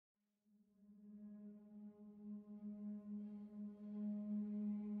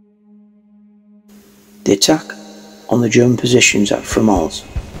The attack on the German positions at Fromelles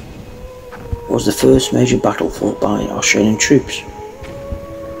was the first major battle fought by Australian troops.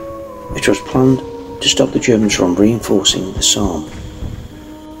 It was planned to stop the Germans from reinforcing the Somme.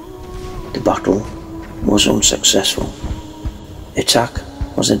 The battle was unsuccessful. The attack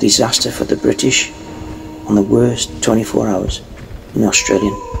was a disaster for the British and the worst 24 hours in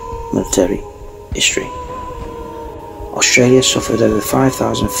Australian military history. Australia suffered over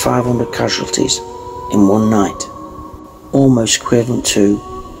 5,500 casualties in one night, almost equivalent to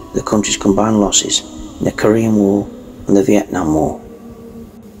the country's combined losses in the Korean War and the Vietnam War.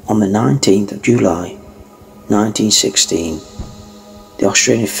 On the 19th of July 1916, the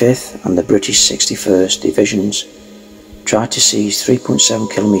Australian 5th and the British 61st Divisions tried to seize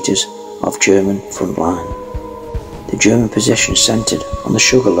 3.7 kilometres of German front line. The German position centred on the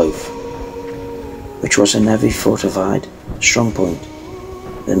Sugarloaf, which was a heavily fortified strongpoint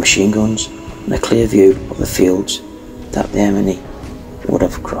with machine guns and a clear view of the fields that the enemy would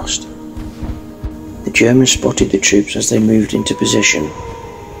have crossed. The Germans spotted the troops as they moved into position.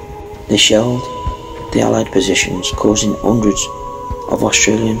 They shelled the Allied positions, causing hundreds of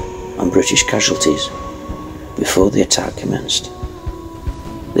Australian and British casualties before the attack commenced.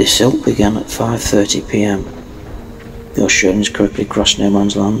 The assault began at 5:30 p.m. The Australians quickly crossed no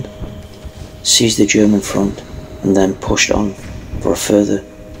man's land, seized the German front, and then pushed on for a further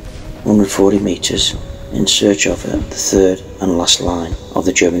 140 metres in search of the third and last line of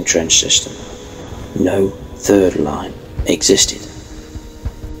the German trench system. No third line existed.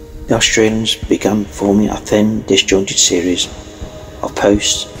 The Australians began forming a thin, disjointed series of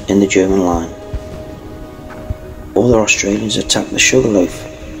posts in the German line. Other Australians attacked the Sugarloaf,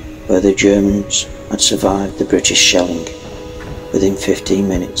 where the Germans had survived the British shelling. Within 15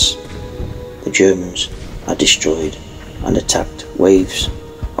 minutes, the Germans had destroyed and attacked waves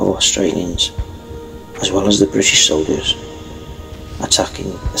of Australians, as well as the British soldiers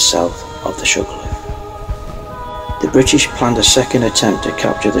attacking the south of the Sugarloaf. The British planned a second attempt to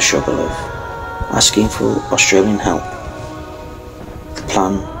capture the Sugarloaf, asking for Australian help. The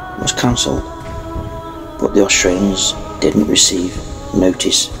plan was cancelled, but the Australians didn't receive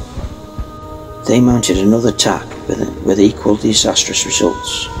notice. They mounted another attack with equal disastrous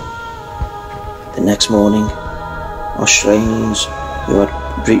results. The next morning, Australians who had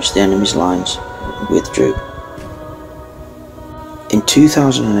breached the enemy's lines withdrew. In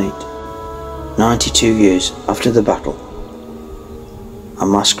 2008, 92 years after the battle, a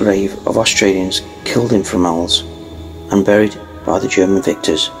mass grave of Australians killed in Fromelles and buried by the German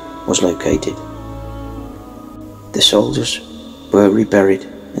victors was located. The soldiers were reburied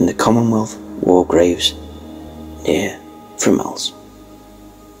in the Commonwealth War graves near Fromelles.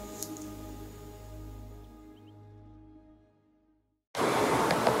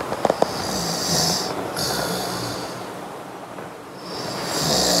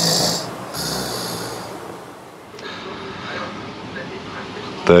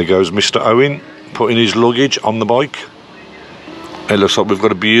 There goes Mr. Owen putting his luggage on the bike. It looks like we've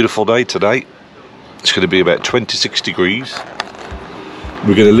got a beautiful day today. It's going to be about 26 degrees.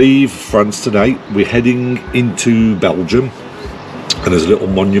 We're going to leave France today. We're heading into Belgium, and there's a little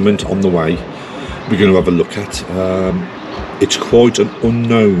monument on the way we're going to have a look at. It's quite an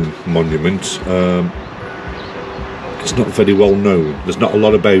unknown monument. It's not very well known. There's not a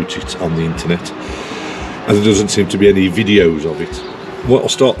lot about it on the internet, and there doesn't seem to be any videos of it. Well, I'll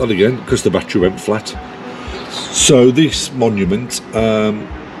start that again because the battery went flat. So this monument,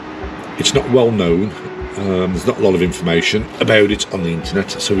 it's not well known. There's not a lot of information about it on the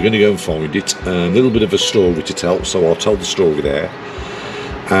internet, so we're going to go and find it. A little bit of a story to tell, so I'll tell the story there,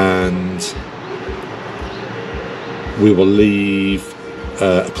 and we will leave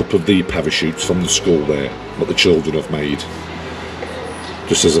a couple of the parachutes from the school there, what the children have made,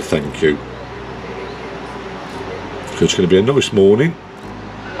 just as a thank you. So it's going to be a nice morning.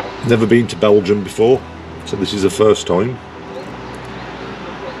 Never been to Belgium before, so this is the first time.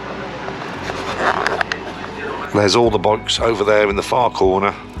 There's all the bikes over there in the far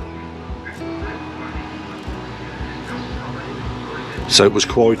corner. So it was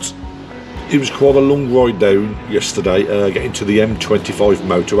quite a long ride down yesterday, getting to the M25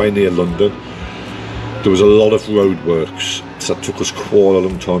 motorway near London. There was a lot of roadworks, so that took us quite a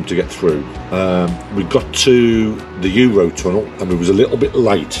long time to get through. We got to the Eurotunnel and it was a little bit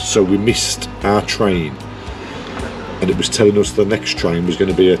late, so we missed our train. And it was telling us the next train was going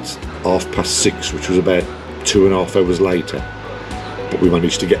to be at 6:30, which was about 2.5 hours later. But we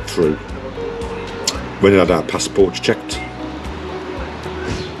managed to get through. When we had our passports checked,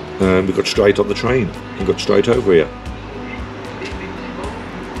 and we got straight on the train and got straight over here.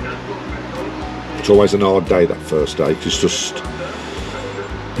 It's always an hard day, that first day. It's just,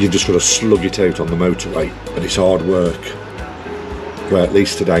 you've just got to slug it out on the motorway, and it's hard work. Well, at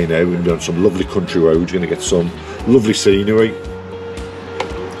least today now, we're going to be on some lovely country roads, you're going to get some lovely scenery.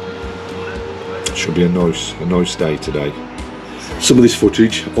 Should be a nice day today. Some of this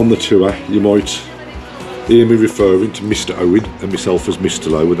footage on the tour, you might hear me referring to Mr. Owen and myself as Mr.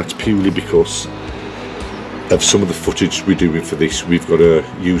 Lowe, and that's purely because of some of the footage we're doing for this. We've got to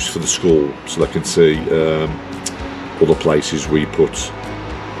use for the school so they can see all the places we put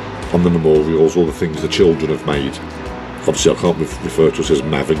on the memorials, all the things the children have made. Obviously I can't refer to us as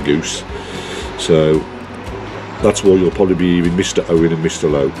Mav and Goose, so that's why you'll probably be hearing Mr. Owen and Mr.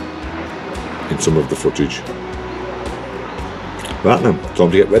 Lowe in some of the footage. Right then,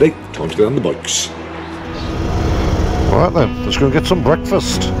 time to get ready, time to get on the bikes. Right then, let's go and get some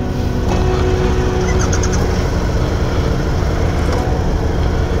breakfast.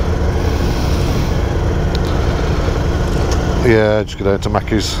 Yeah, just get out to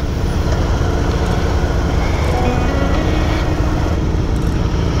Mackey's.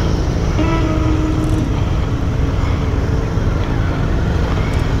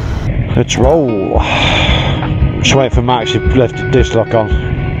 Let's roll. Just wait for Max, you've left the disc lock on.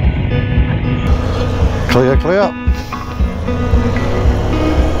 Clear, clear.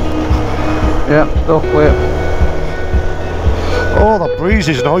 Yeah, still clear. Oh, that breeze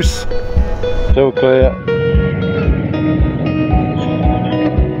is nice. Still clear.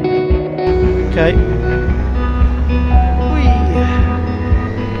 Okay. Whee.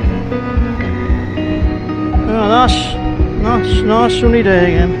 Oh, nice sunny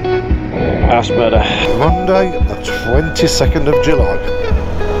day again. That's better. Monday, the 22nd of July.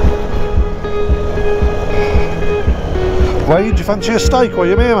 Wade, do you fancy a steak while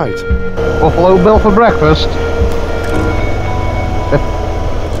you're here, mate? Buffalo Bill for breakfast.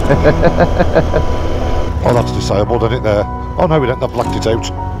 Oh, that's disabled, isn't it, there? Oh no, we don't have blacked it out.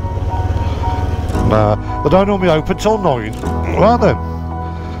 Nah, they don't normally open till 9. Right then.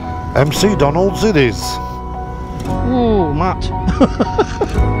 MC Donald's it is. Ooh, Matt.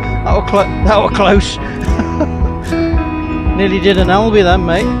 That were close. Nearly did an Albie then,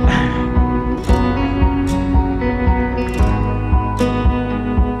 mate.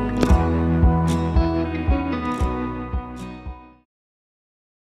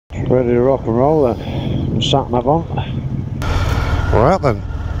 Ready to rock and roll then. Sat nav on. Right then.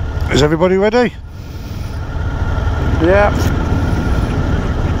 Is everybody ready? Yeah.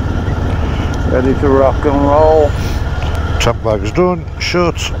 Ready to rock and roll. Trap bag's done,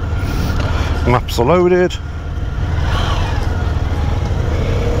 shut. Maps are loaded.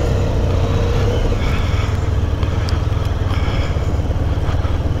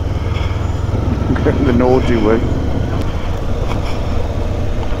 The naughty way.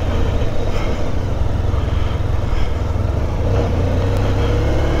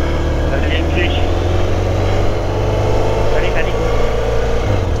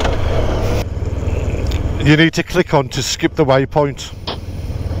 You need to click on to skip the waypoint.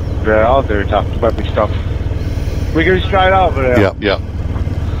 Yeah, I'll do it after when we stop. We're going straight over there. Yeah, yeah.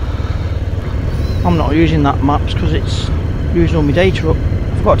 I'm not using that maps because it's using all my data up.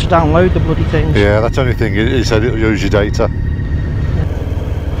 I forgot to download the bloody things. Yeah, that's the only thing, he said it'll use your data.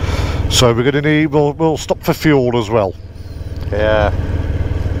 So we're going to need, we'll stop for fuel as well. Yeah.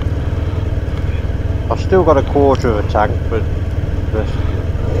 I've still got a quarter of a tank, but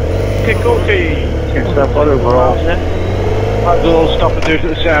Can stop on overall. Might as well stop and do it at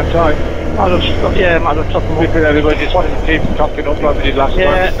the same time. Might as well stop, yeah, might as well stop them all. Because everybody just wanted to keep topping up like we did last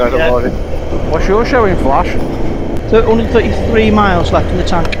time. So don't worry. What's your showing flash? 133 miles left in the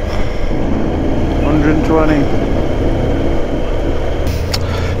tank. 120.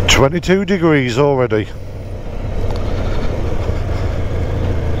 22 degrees already.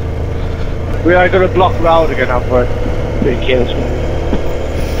 We are going to block road again, haven't we? Pretty careless.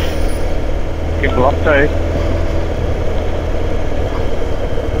 Get blocked, eh?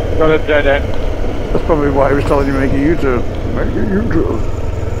 Got a dead end. That's probably why he was telling you to make a U-turn. Make a U-turn.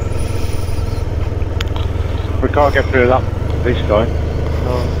 We can't get through that this time.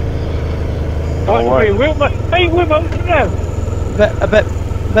 Oh, hey, Wilma, now. I bet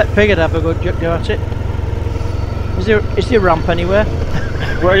Pig'd have a good go at it. Is there a ramp anywhere?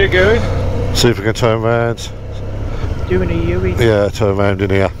 Where are you going? See if we can turn around. Doing a U-turn. Yeah, turn around in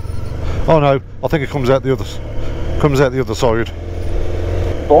here. Oh no, I think it comes out the other side.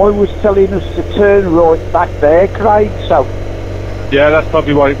 Boy was telling us to turn right back there, Craig, so... Yeah, that's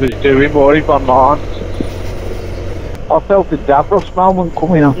probably what it was doing, more on mine. I felt the Davros moment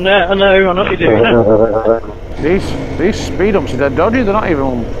coming on. No, I know what you're doing. These speed humps, they're dodgy, they're not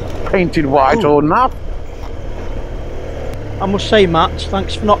even painted white or not. I must say, Matt,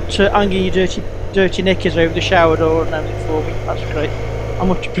 thanks for not hanging your dirty knickers over the shower door and everything for me. That's great. I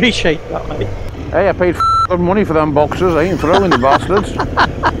much appreciate that, mate. Hey, I paid good money for them boxes. I ain't throwing the bastards.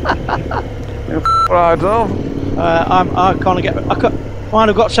 Right off. I can't get. Mine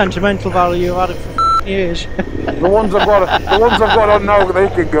have got sentimental value. I've had it for years. The ones I've got on now, they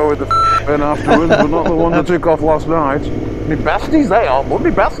can go with the bin afterwards, but not the ones I took off last night. Me besties, they are. But me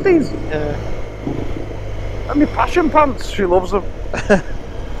besties. Yeah. And me passion pants. She loves them.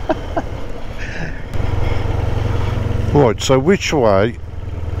 Right. So which way?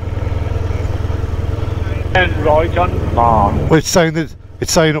 And right on farm. Well, it's saying that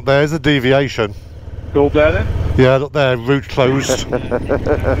it's saying up there is a deviation. Go up there then? Yeah, up there, route closed.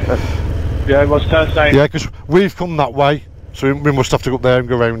 Yeah, what's that saying? Yeah, because we've come that way, so we must have to go up there and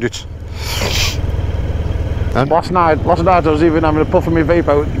go round it. And Last night I was even having a puff of my vape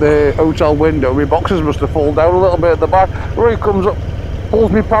out the hotel window. My boxes must have fallen down a little bit at the back. Roy comes up,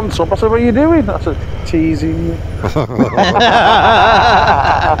 pulls my pants up. I said, "What are you doing?" I said, "Teasing you."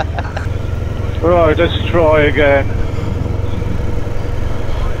 Right, let's try again.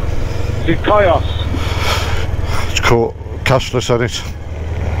 Is it chaos? it's caught cashless on it.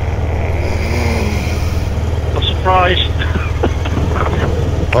 I'm surprised.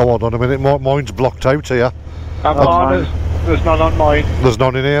 Oh, hold on a minute, mine's blocked out here. And mine, there's none on mine. There's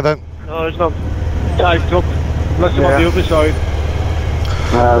none in here then? No, it's not typed up. Unless I'm on the other side.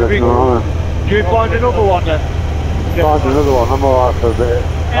 No, there's no. Do you find another one then? Find another one. I'm alright for a bit.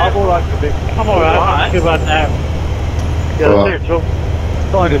 I'm alright for a bit. I'm alright. Not too bad now. Yeah, Right. that's it, so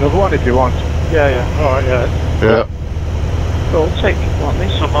find another one if you want. Yeah, yeah. Alright, yeah. Yeah. Well, take what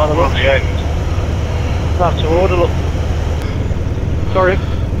this some other On the end. have to order. Look. Sorry.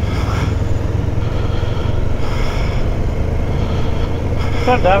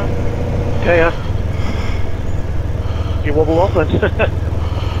 Turn down. Okay, yeah. You wobble off then.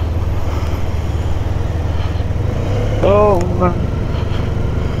 Oh, man.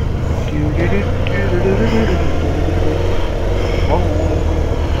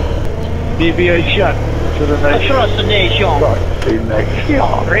 Deviation to the next. Across the nation. The next.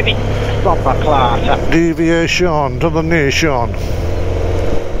 Oh, ribbit. Stop a class. Deviation to the nation.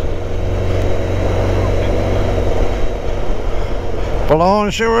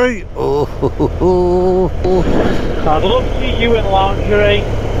 Lingerie. Oh, I'd love to see you in lingerie.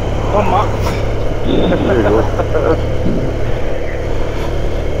 Come on.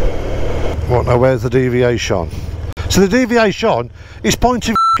 What now? Where's the deviation? So the deviation is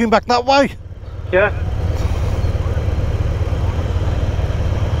pointing f***ing back that way. Yeah.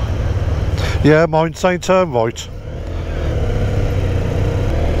 Yeah, mine's saying turn right. Just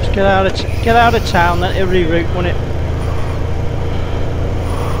get out of town, then it'll reroute, won't it?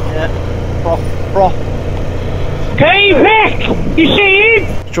 Yeah. Bro. Hey, Vic! You see him?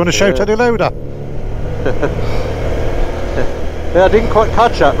 Do you want to shout any louder? Yeah, I didn't quite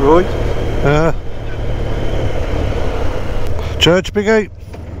catch that, Roy. Church Biggie.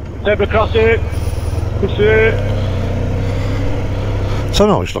 Zebra crossing. Cross it. It's a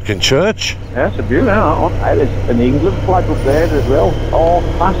nice looking church. Yeah, it's a beauty, that one. Hey, there's an England flag up there as well. All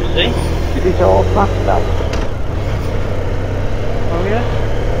fast. See? Is it all fast now? Oh yeah?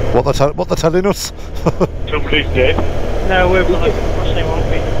 What they're telling us? Somebody's dead. No, we're gonna cross him, won't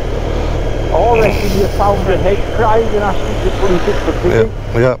we? Oh, I reckon you found a hate crime and asked me to put it for picking.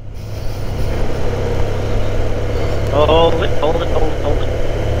 Yeah. Hold it.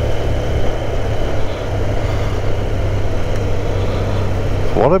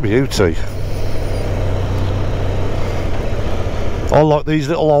 What a beauty. I like these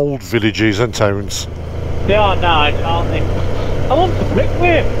little old villages and towns. They are nice, aren't they? I want the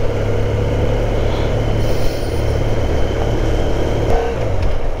brickway.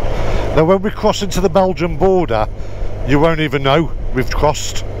 Now when we cross into the Belgian border, you won't even know we've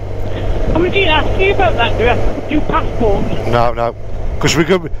crossed. I was just asking you about that. Do you have to do passports? No, because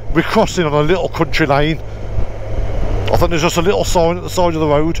we're crossing on a little country lane. I think there's just a little sign at the side of the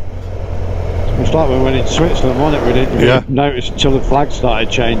road. It's like when we went into Switzerland, wasn't it? We didn't notice until the flag started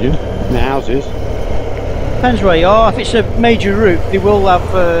changing in the houses. Depends where you are. If it's a major route, they will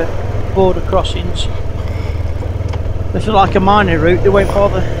have border crossings. If it's like a minor route, they won't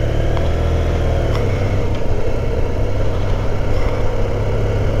bother.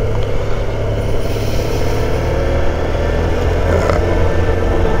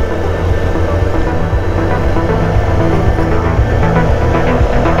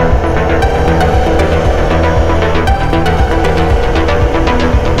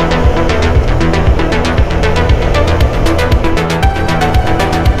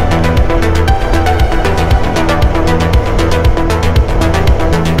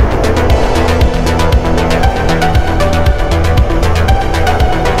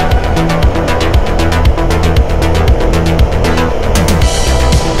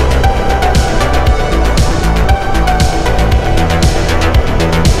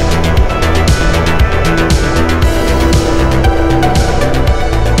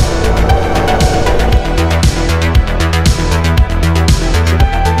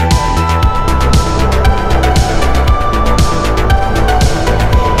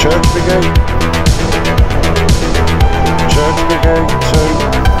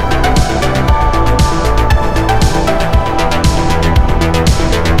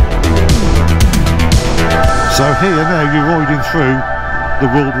 the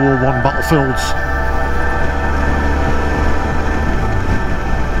World War I battlefields.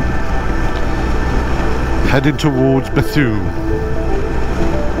 Heading towards Bethune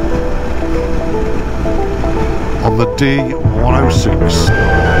on the D106.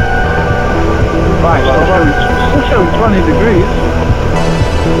 Right, still showing 20 degrees.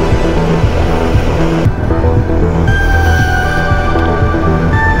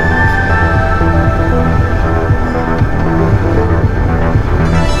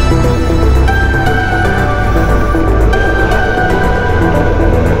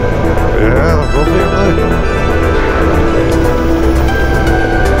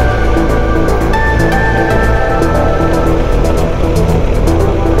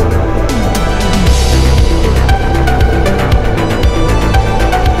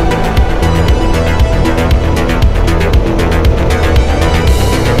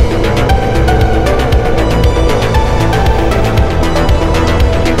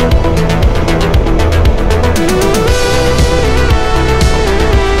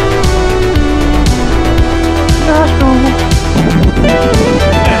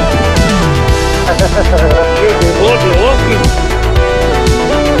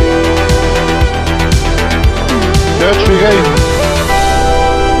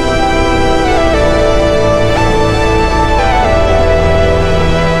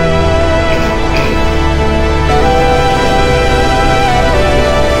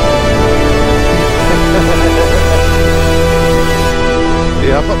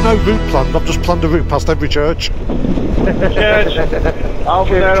 No route planned, I've just planned a route past every church. Church.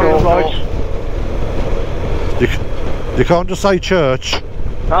 Over there on the right. You can't just say church.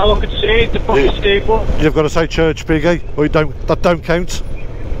 Now look and see the fucking steeple. You've got to say church, Biggie, or that don't count.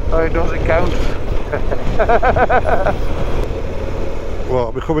 Oh, it doesn't count.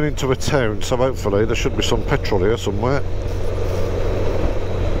 Well, we're coming into a town, so hopefully there should be some petrol here somewhere.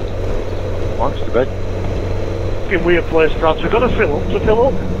 Wants to be. Fucking weird place, France. We've got to fill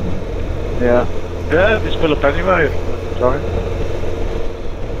up. Yeah. Yeah, just fill up anyway. Sorry.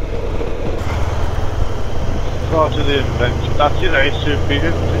 Part of the adventure. That's it, it's too big,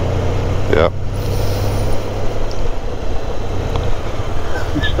 isn't it? Yeah.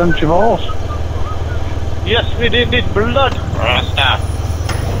 You stench of horse. Yes, we did it, blood. Rasta.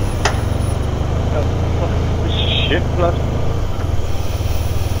 Shit, blood.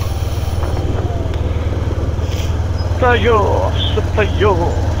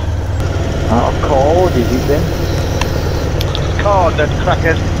 Supplier. Not a cord, is it then? Card, that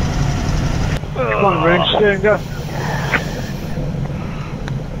crackhead. Come on, range stinger.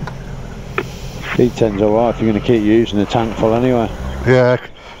 D10's alright if you're going to keep using the tank full anyway. Yeah,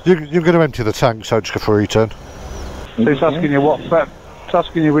 you're going to empty the tank, so just go for E10. So it's asking you what prep. It's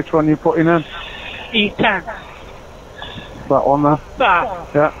asking you which one you're putting in. E10. That one there. That.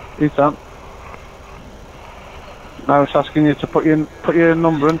 Yeah, E10. Now it's asking you to put your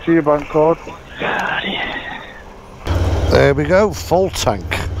number into your bank card. There we go, full tank.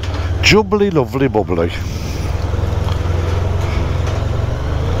 Jubbly lovely bubbly.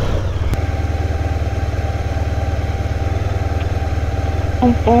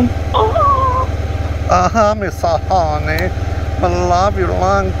 Mr. Honey, I love you a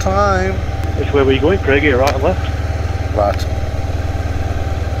long time. Which way were you going, Craig? Here, right or left? Right.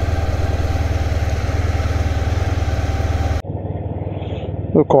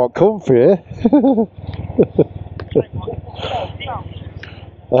 We're quite comfy here.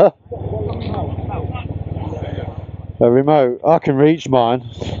 Huh? A remote. I can reach mine.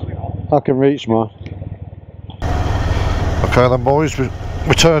 Okay then, boys, we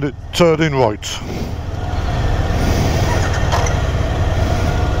turn in right.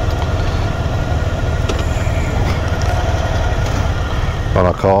 And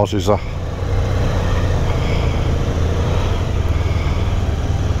our cars is there.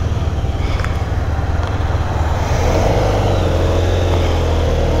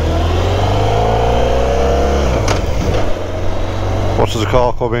 Watch the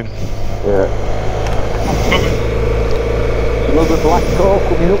car coming. Yeah. Another black car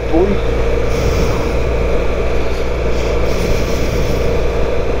coming up, boys.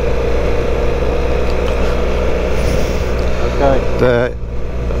 Okay. There.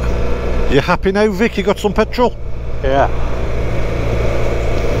 You happy now, Vic? You got some petrol? Yeah.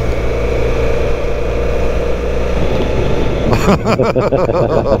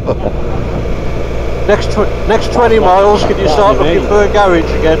 Next 20 miles, can you start looking for a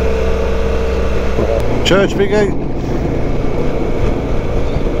garage again? Church Big 8.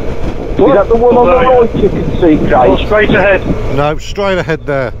 Is that the one on the right you can see, Craig? Straight ahead. No, straight ahead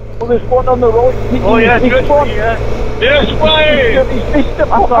there. Well, there's one on the right. Oh yeah, this one. Yeah. Yes, way! He's missed the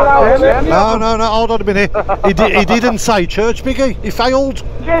fucker out there. No, hold on a minute. He didn't say church piggy. He failed.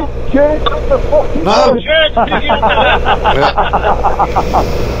 Church on the fucking No. Church,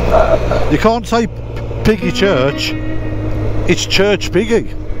 You can't say piggy church. It's church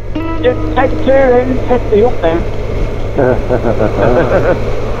piggy. Just take 2 and take the up there.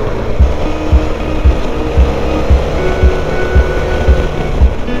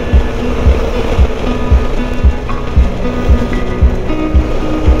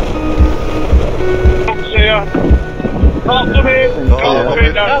 Can't come in. Can't come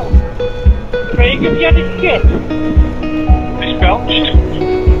in now. Craig, have you had a shit? It's belched.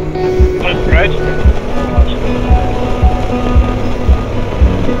 And bread.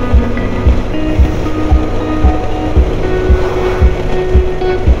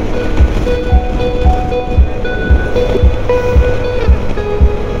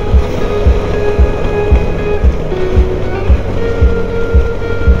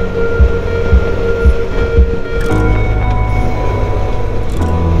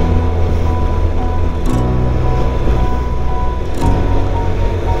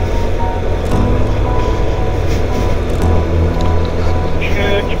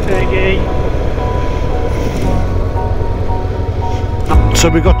 So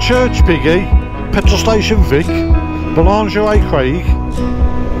we've got Church Piggy, Petrol Station Vic, Boulangerie Craig.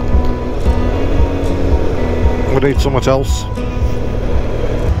 We need something else.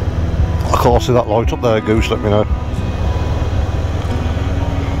 I can't see that light up there, Goose, let me know.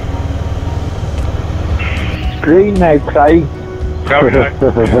 Green now, Craig.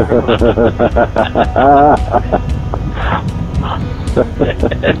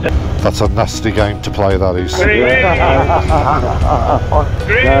 That's a nasty game to play, that is. I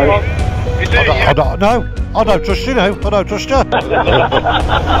don't trust you now. I don't trust you.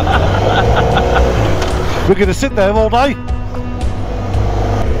 We're going to sit there all day.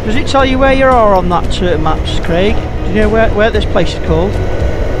 Does it tell you where you are on that maps, Craig? Do you know where this place is called?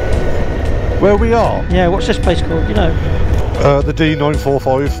 Where we are? Yeah, what's this place called, you know? The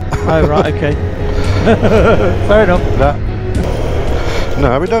D945. Oh, right, okay. Fair enough.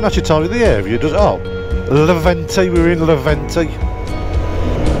 No, we don't actually tell you the area, does it? Oh, Leventi, we're in Leventi.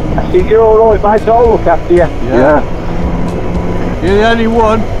 I think you're alright, mate, I'll look after you. Yeah. You're the only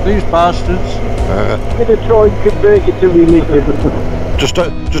one, these bastards. I'm going to try and convert you to religion. Just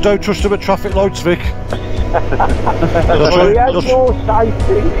don't trust them at traffic lights, Vic. He has more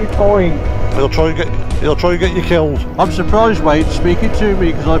safety, he's fine. He'll try and get you killed. I'm surprised Wade's speaking to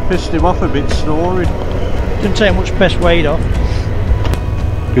me because I pissed him off a bit snoring. Didn't take much piss Wade off.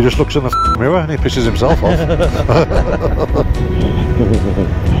 He just looks in the mirror and he pisses himself off.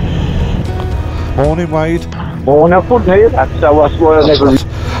 Morning, Wade. Morning, I couldn't hear that, so that's why I never...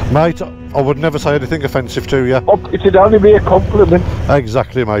 Mate, I would never say anything offensive to you. It'd only be a compliment.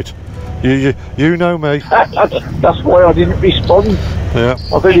 Exactly, mate. You know me. That's why I didn't respond. Yeah.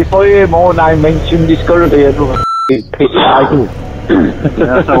 I think if I hear my name mentioned, it's got to be another piss cycle.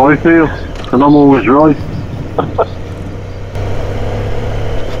 That's how I feel. And I'm always right.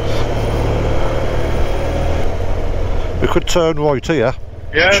 We could turn right here.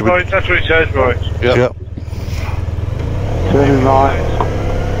 Yeah, right, that's what it says, right. Yep. Turn right.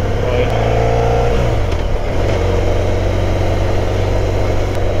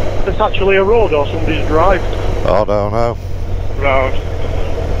 It's actually a road or somebody's drive. I don't know. Road.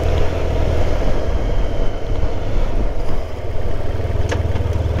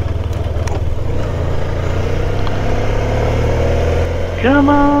 Come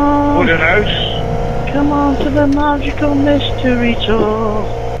on! Wooden house. Come on to the magical mystery tour.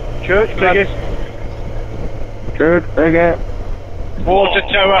 Church Piggy. Church Piggy. Water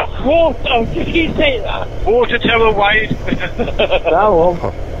tower. Water? Oh, did you say that? Water tower Wade. That one.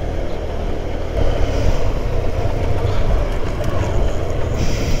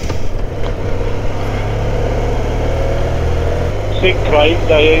 Sick Craig,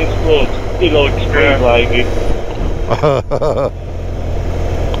 they is good. He likes me like it.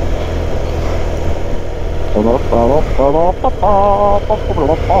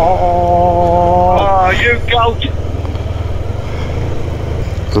 Ah, you goat!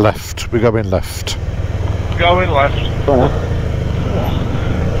 Left. We're going left. Going left.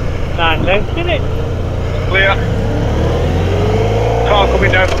 Nine left, isn't it? Clear. Car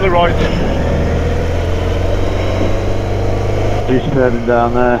coming down to the right. He's turning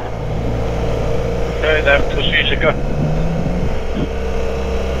down there. Turn down to Sisika.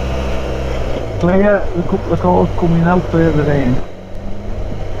 Clear, a couple of cars coming out further in.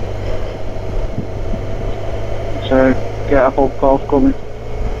 So, get a whole cars coming.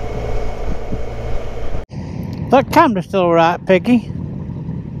 That camera's still alright, Piggy?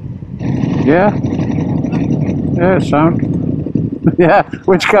 Yeah? Yeah, sound. Yeah,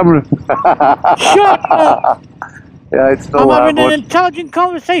 which camera? Shut up! Yeah, it's still I'm there, having bud. an intelligent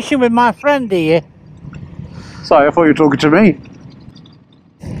conversation with my friend here. Sorry, I thought you were talking to me.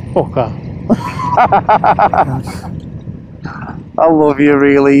 Fuck off. I love you,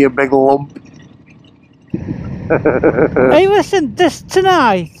 really, you big lump. Hey, listen, this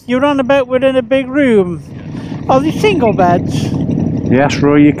tonight, you're on about within a big room. Are they single beds? Yes,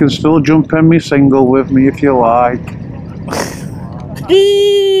 Roy, you can still jump in me single with me if you like.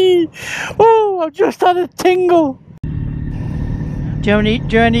 Oh, I've just had a tingle. Do you have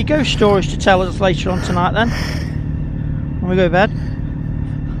any ghost stories to tell us later on tonight then? When we go to bed?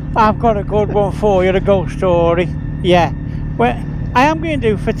 I've got a good one for you, a ghost story. Yeah. Well, I am going to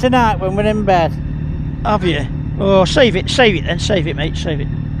do for tonight when we're in bed. Have you? Oh, save it then, save it, mate, save it.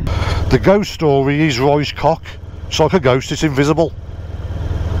 The ghost story is Roy's cock. It's like a ghost, it's invisible.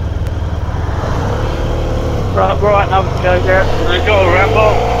 Right, now we go there. There you go,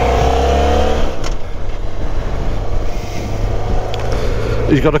 Rambo.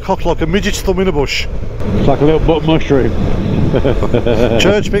 He's got a cock like a midget's thumb in a bush. It's like a little butt mushroom.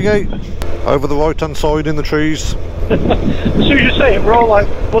 Church, Biggie. Over the right hand side in the trees. As soon as you say it, we're all like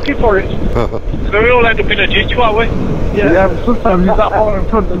looking for it. So we all end up in a ditch, won't we? Yeah, but sometimes he's that far in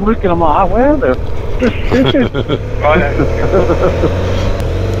front and looking, I'm like, where are they? Right.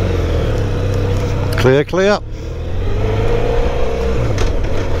 Clear, clear.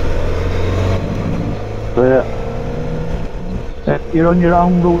 Clear. You're on your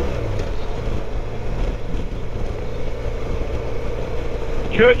own route.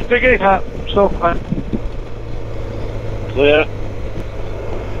 Church, Biggie. So fine. Clear.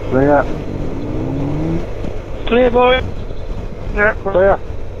 Clear. Clear, boy. Yeah, clear.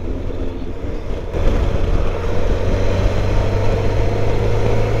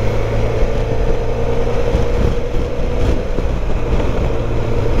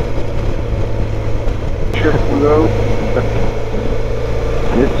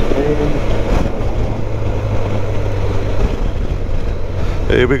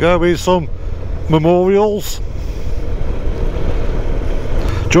 Here we go, here's some memorials.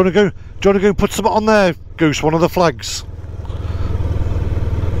 Do you want to go and put some on there, Goose, one of the flags?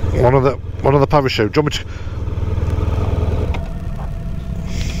 One of the parachute. Do you want me to...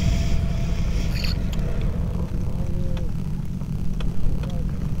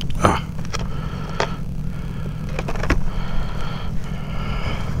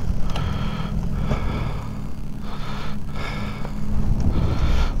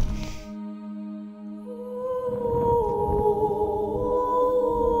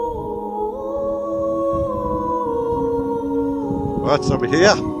 Right, so we're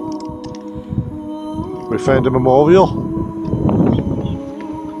here. We found a memorial.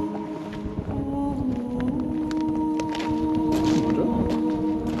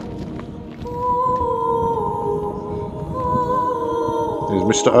 Here's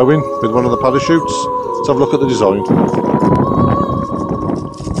Mr. Owen with one of the parachutes. Let's have a look at the design.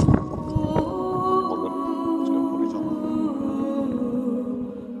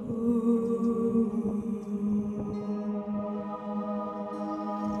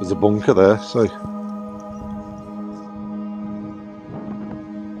 There's a bunker there, so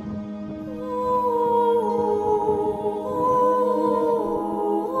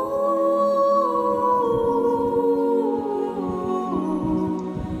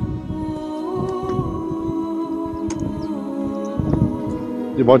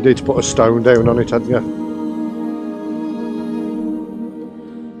you might need to put a stone down on it, hadn't you?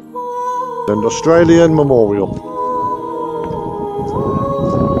 An Australian memorial.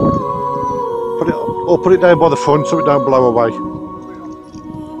 Or put it down by the front so it don't blow away.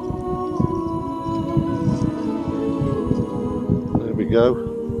 There we go.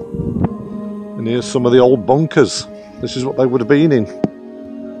 And here's some of the old bunkers. This is what they would have been in.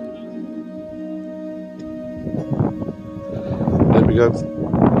 There we go.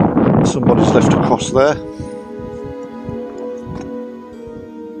 Somebody's left a cross there.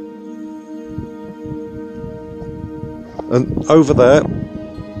 And over there,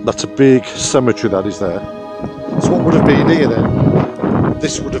 that's a big cemetery that is there. So what would have been here then?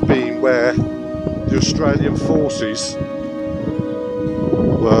 This would have been where the Australian forces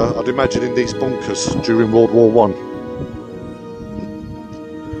were, I'd imagine, in these bunkers during World War I.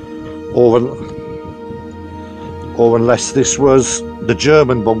 Or unless this was the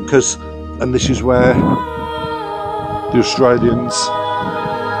German bunkers and this is where the Australians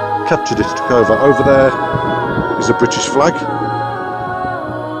captured it, took over. Over there is a British flag.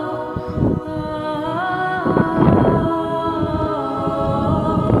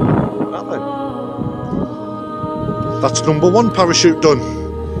 That's number 1 parachute done.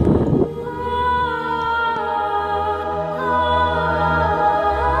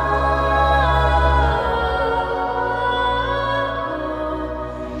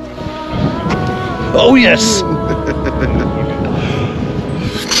 Oh yes!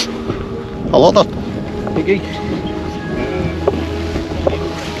 I like that. Piggy.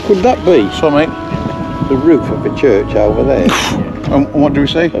 Could that be Something. the roof of a church over there? And what do we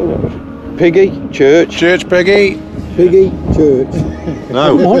say? Piggy, church. Church Piggy. Piggy, church.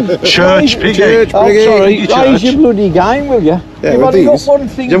 No, church piggy. Church Oh, Piggy. sorry, Piggy raise church. your bloody game, will you? Yeah, You've with only got these. one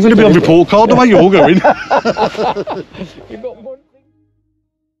thing You're going to be on do. report card the way you're going. You've got